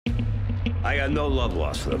I got no love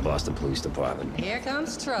lost for the Boston Police Department. Here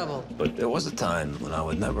comes trouble. But there was a time when I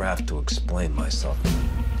would never have to explain myself.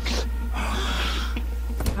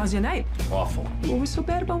 How's your night? Awful. What was so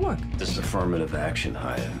bad about work? This is affirmative action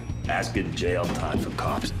hire. Asking jail time for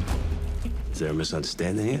cops. Is there a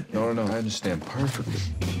misunderstanding here? No, I understand perfectly.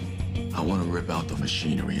 I want to rip out the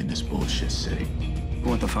machinery in this bullshit city.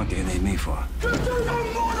 What the fuck do you need me for? This is a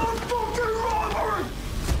motherfucking robbery!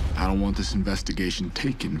 I don't want this investigation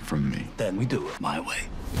taken from me. Then we do it my way.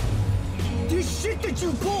 This shit that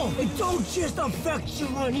you pull, it don't just affect you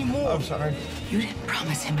anymore. I'm sorry. You didn't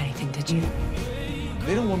promise him anything, did you?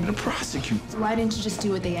 They don't want me to prosecute. Why didn't you just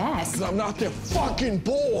do what they asked? Because I'm not their fucking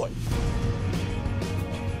boy.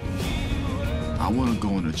 I want to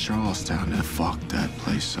go into Charlestown and fuck that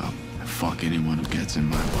place up. And fuck anyone who gets in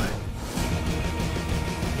my way.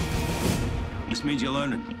 This means you're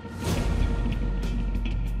learning.